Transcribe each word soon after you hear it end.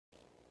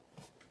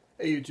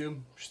Hey YouTube,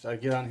 just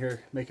get on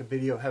here, make a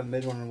video. Haven't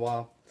made one in a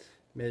while.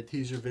 Made a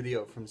teaser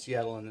video from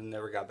Seattle and then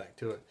never got back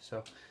to it.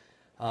 So,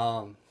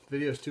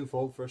 video is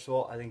twofold. First of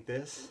all, I think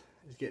this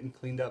is getting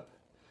cleaned up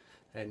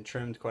and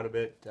trimmed quite a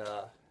bit.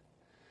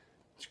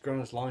 It's grown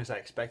as long as I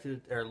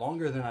expected it, or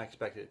longer than I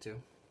expected it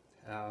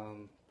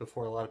to.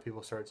 Before a lot of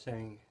people started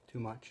saying too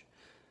much.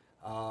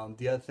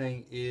 The other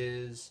thing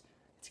is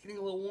it's getting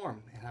a little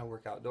warm, and I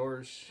work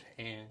outdoors,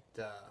 and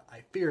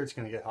I fear it's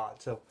going to get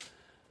hot. So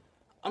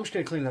I'm just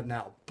going to clean it up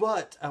now.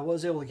 But I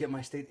was able to get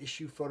my state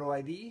issue photo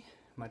ID,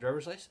 my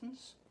driver's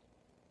license,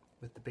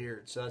 with the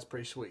beard. So that's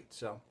pretty sweet.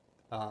 So,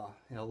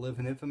 live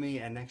in infamy,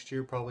 and next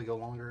year probably go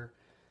longer.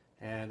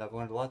 And I've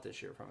learned a lot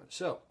this year from it.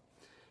 So,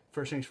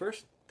 first things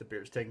first, the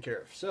beard's taken care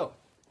of. So,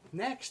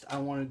 next I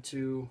wanted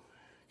to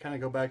kind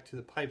of go back to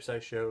the pipes I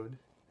showed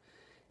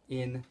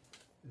in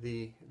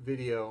the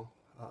video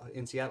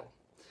in Seattle.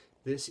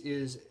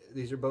 These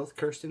are both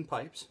Kirsten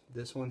pipes.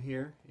 This one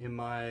here in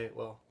my,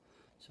 well,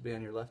 this will be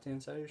on your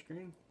left-hand side of your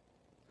screen.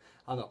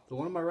 Oh no, the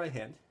one on my right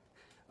hand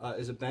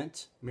is a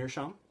bent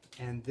meerschaum,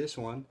 and this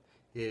one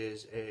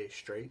is a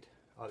straight,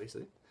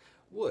 obviously,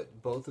 wood.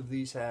 Both of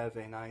these have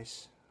a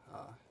nice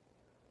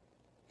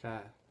kind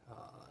of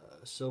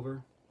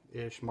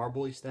silver-ish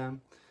marbly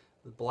stem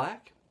with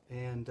black,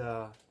 and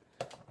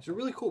these are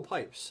really cool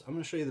pipes. I'm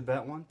going to show you the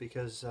bent one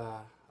because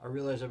I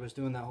realized I was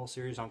doing that whole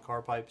series on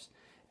car pipes,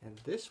 and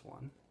this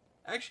one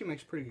actually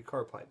makes a pretty good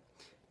car pipe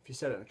if you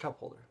set it in a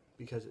cup holder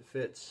because it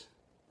fits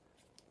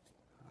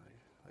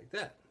like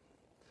that.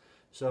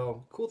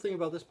 So, cool thing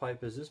about this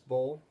pipe is this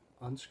bowl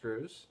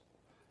unscrews.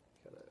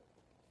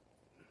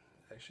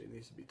 Actually, it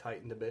needs to be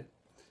tightened a bit,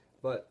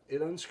 but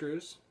it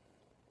unscrews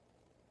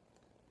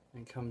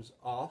and comes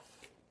off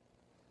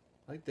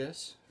like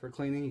this. For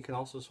cleaning, you can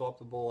also swap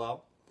the bowl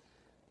out,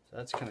 so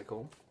that's kind of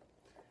cool.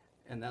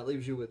 And that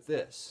leaves you with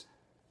this.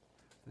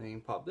 And then you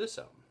can pop this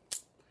out,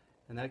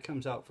 and that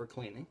comes out for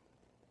cleaning.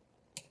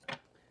 And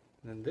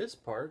then this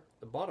part,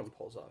 the bottom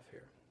pulls off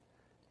here.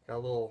 Got a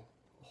little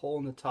hole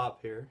in the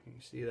top here. You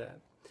can see that.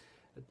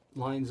 It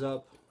lines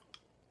up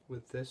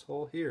with this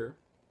hole here.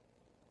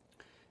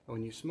 And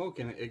when you smoke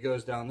in it, it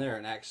goes down there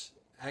and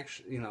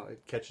actually,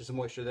 it catches the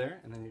moisture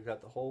there, and then you've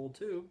got the whole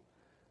tube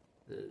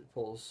that it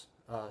pulls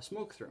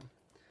smoke through.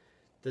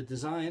 The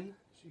design,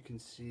 as you can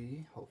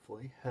see,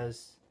 hopefully,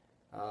 has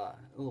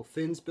little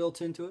fins built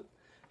into it,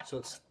 so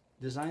it's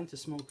designed to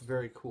smoke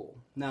very cool.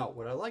 Now,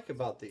 what I like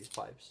about these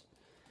pipes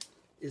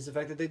is the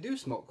fact that they do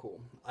smoke cool.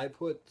 I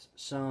put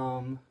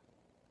some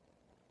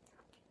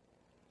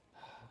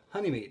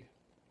honeymead,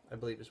 I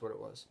believe is what it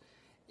was,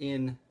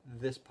 in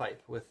this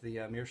pipe with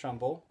the meerschaum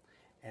bowl,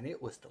 and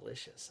it was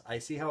delicious. I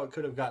see how it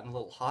could have gotten a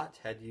little hot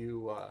had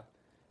you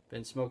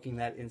been smoking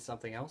that in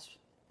something else,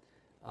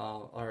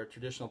 or a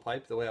traditional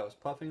pipe, the way I was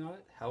puffing on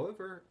it.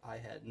 However, I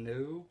had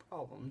no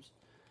problems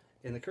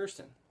in the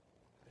Kirsten.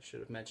 I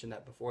should have mentioned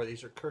that before.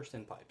 These are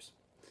Kirsten pipes.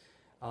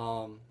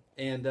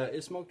 And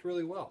it smoked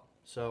really well.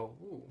 So,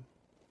 ooh,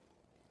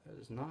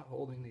 that is not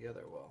holding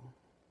together well.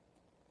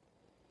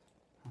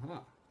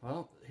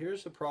 Well,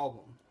 here's the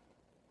problem.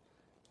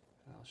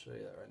 I'll show you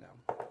that right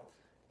now.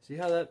 See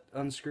how that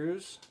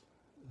unscrews?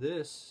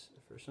 This,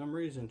 for some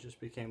reason, just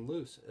became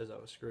loose as I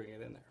was screwing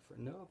it in there for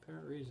no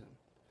apparent reason.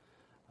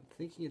 I'm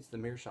thinking it's the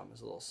meerschaum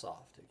is a little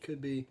soft. It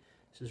could be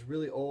this is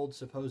really old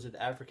supposed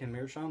African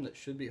meerschaum that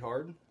should be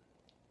hard.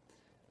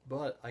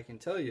 But I can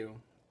tell you,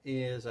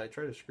 as I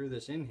try to screw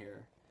this in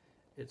here,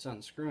 it's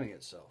unscrewing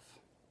itself.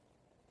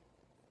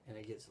 And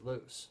it gets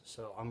loose.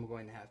 So I'm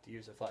going to have to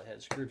use a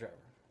flathead screwdriver.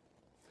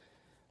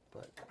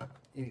 But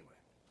anyway,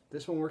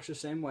 this one works the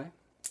same way.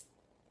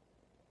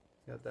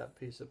 Got that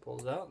piece that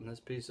pulls out and this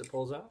piece that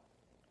pulls out.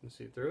 You can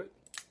see through it.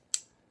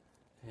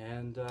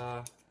 And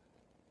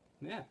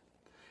yeah.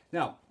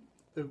 Now,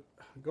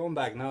 going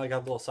back, now I got a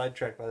little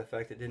sidetracked by the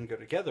fact it didn't go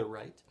together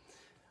right.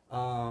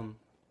 One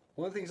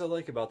of the things I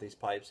like about these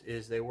pipes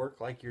is they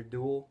work like your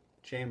dual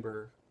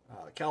chamber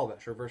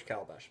calabash, reverse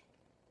calabash.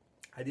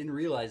 I didn't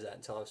realize that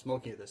until I was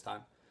smoking it this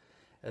time,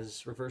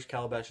 as reverse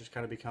calabash has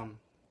kind of become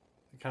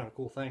kind of a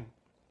cool thing.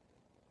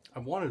 I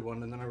wanted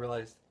one, and then I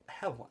realized I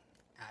have one.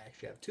 I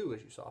actually have two,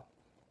 as you saw.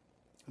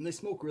 And they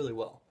smoke really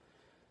well.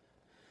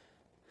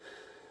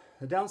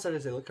 The downside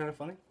is they look kind of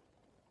funny,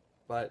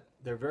 but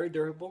they're very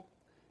durable.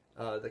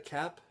 The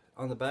cap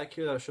on the back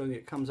here that I was showing you,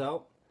 it comes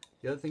out.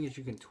 The other thing is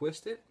you can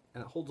twist it,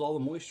 and it holds all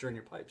the moisture in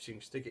your pipe. So you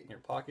can stick it in your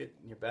pocket,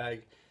 in your bag.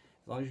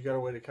 As long as you got a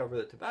way to cover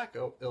the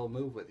tobacco, it'll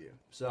move with you.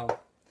 So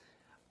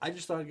I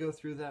just thought I'd go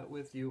through that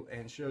with you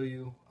and show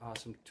you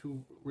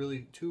two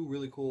really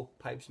cool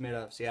pipes made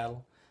out of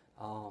Seattle.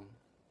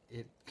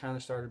 It kind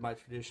of started my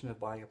tradition of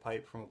buying a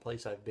pipe from a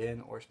place I've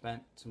been or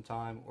spent some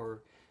time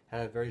or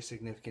had a very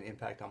significant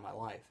impact on my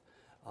life.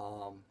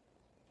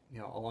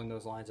 Along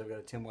those lines, I've got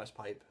a Tim West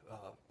pipe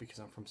because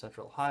I'm from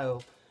Central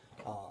Ohio.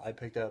 I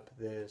picked up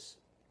this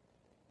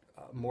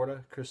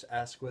Morta, Chris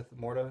Asquith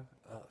Morta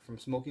from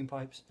Smoking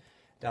Pipes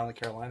down in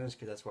the Carolinas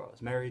because that's where I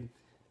was married.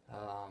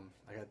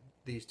 I got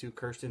these two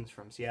Kirstens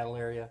from Seattle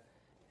area,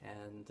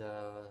 and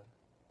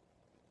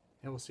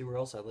and we'll see where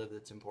else I live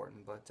that's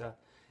important. But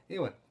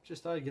anyway,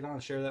 just thought I'd get on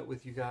and share that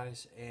with you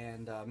guys,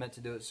 and meant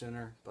to do it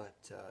sooner,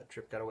 but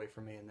trip got away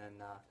from me, and then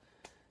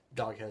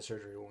dog had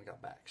surgery when we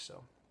got back.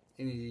 So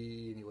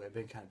anyway, I've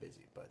been kind of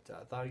busy, but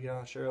thought I'd get on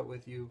and share it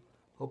with you.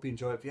 Hope you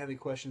enjoy it. If you have any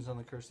questions on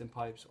the Kirsten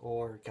pipes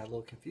or got a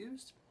little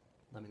confused,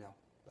 let me know.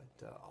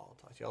 But I'll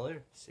talk to y'all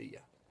later. See ya.